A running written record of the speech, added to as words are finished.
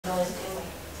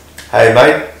Hey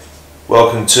mate,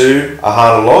 welcome to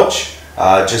Ahana Lodge,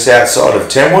 just outside of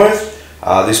Tamworth.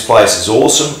 This place is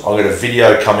awesome. I've got a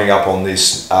video coming up on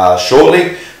this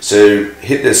shortly, so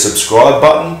hit the subscribe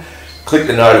button, click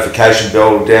the notification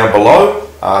bell down below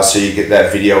so you get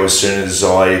that video as soon as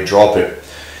I drop it.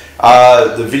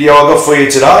 The video I got for you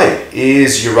today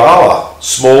is Uralla,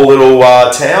 small little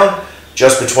town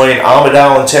just between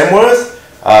Armidale and Tamworth.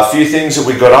 A few things that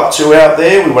we got up to out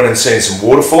there. We went and seen some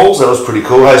waterfalls. That was pretty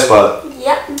cool, hey Spud?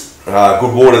 Yep.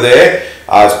 Good water there.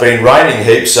 It's been raining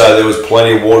heaps, so there was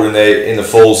plenty of water in there in the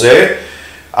falls there.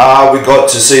 We got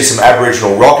to see some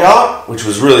Aboriginal rock art, which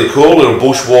was really cool. A little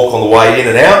bush walk on the way in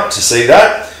and out to see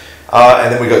that.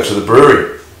 And then we got to the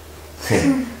brewery.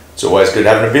 It's always good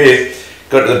having a beer.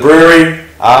 Got to the brewery,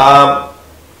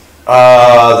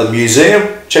 the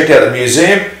museum. Checked out the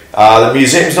museum. The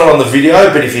museum's not on the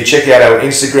video, but if you check out our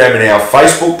Instagram and our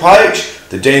Facebook page,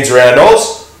 The Deans Around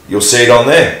Oz, you'll see it on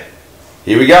there.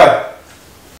 Here we go.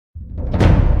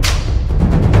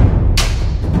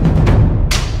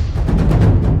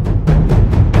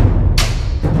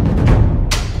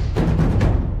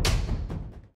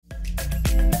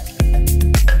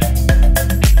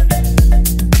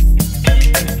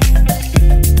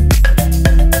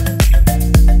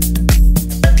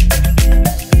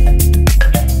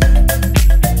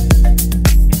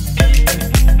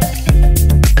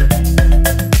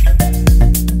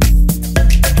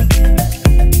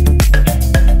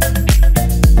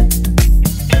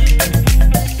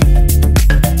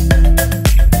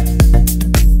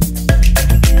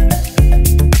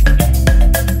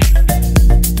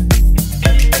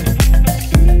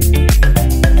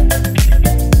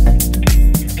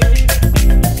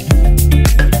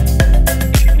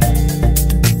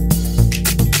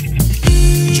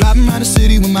 The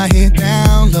city with my head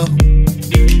down low.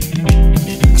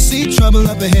 I see trouble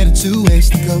up ahead and 2 ways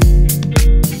to go.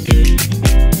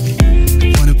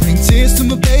 Wanna bring tears to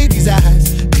my baby's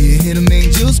eyes. You hear them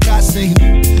angels cry saying,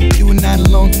 you were not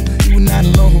alone, you were not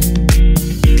alone.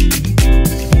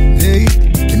 Hey,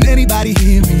 can anybody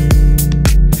hear me?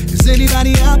 Is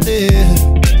anybody out there?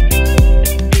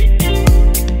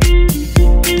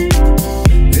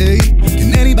 Hey,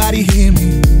 can anybody hear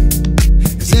me?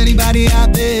 Is anybody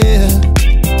out there?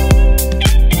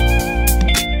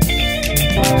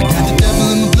 I got the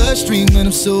devil in my bloodstream and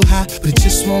I'm so high, but it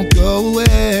just won't go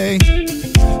away.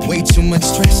 Way too much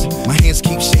stress, my hands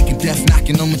keep shaking, death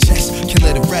knocking on my chest. Can't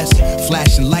let it rest,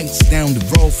 flashing lights down the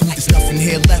road, feel like there's nothing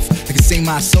here left. I can sing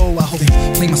my soul, I hope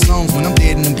they play my songs when I'm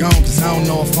dead and I'm gone, cause I don't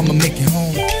know if I'ma make it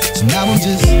home. So now I'm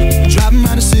just driving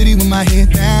around the city with my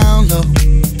head down low.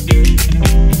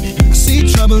 I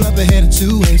see trouble up ahead and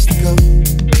 2 ways to go.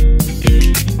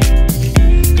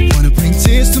 Wanna bring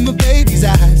tears to my baby's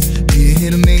eyes. You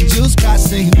hear them angels cry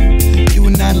saying, you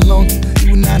were not alone,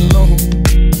 you were not alone.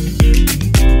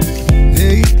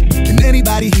 Hey, can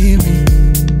anybody hear me?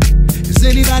 Is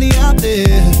anybody out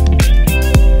there?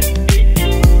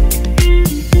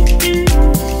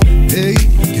 Hey,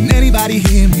 can anybody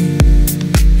hear me?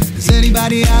 Is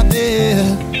anybody out there?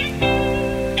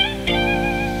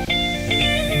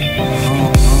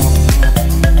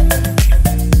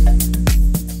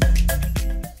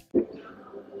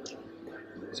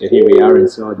 So here we are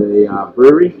inside the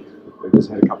brewery. We've just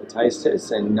had a couple of taste tests,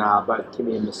 and both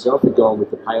Kimmy and myself have gone with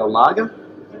the pale lager,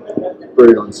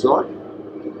 brewed on site.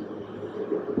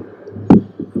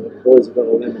 The boys have got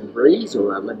a lemon breeze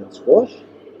or a lemon squash.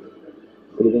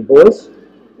 What do you think, boys?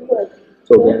 Good.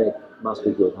 It's organic, must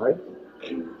be good, hey?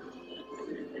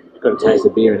 Got to taste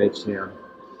the beer in each town,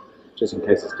 just in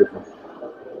case it's different.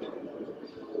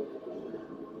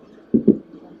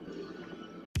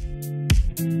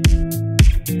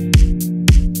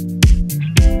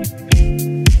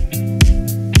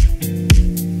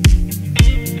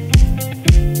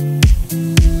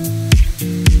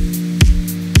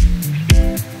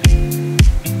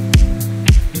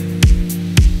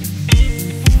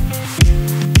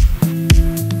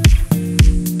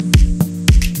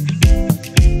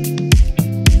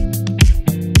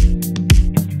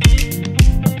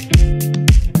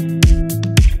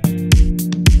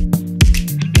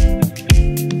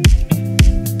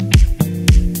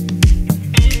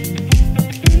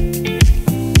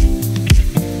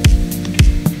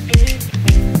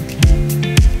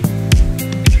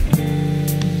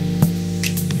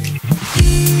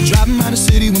 The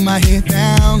city with my head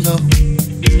down low.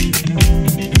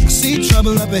 I see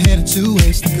trouble up ahead and 2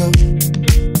 ways to go.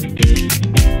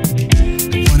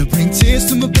 Wanna bring tears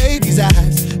to my baby's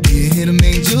eyes. You hear them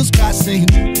angels cry saying,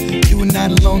 you were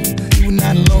not alone, you were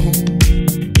not alone.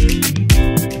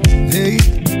 Hey,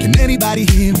 can anybody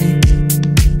hear me?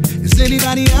 Is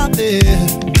anybody out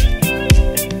there?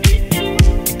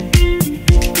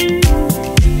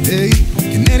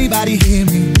 anybody hear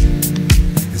me?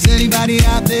 Is anybody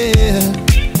out there?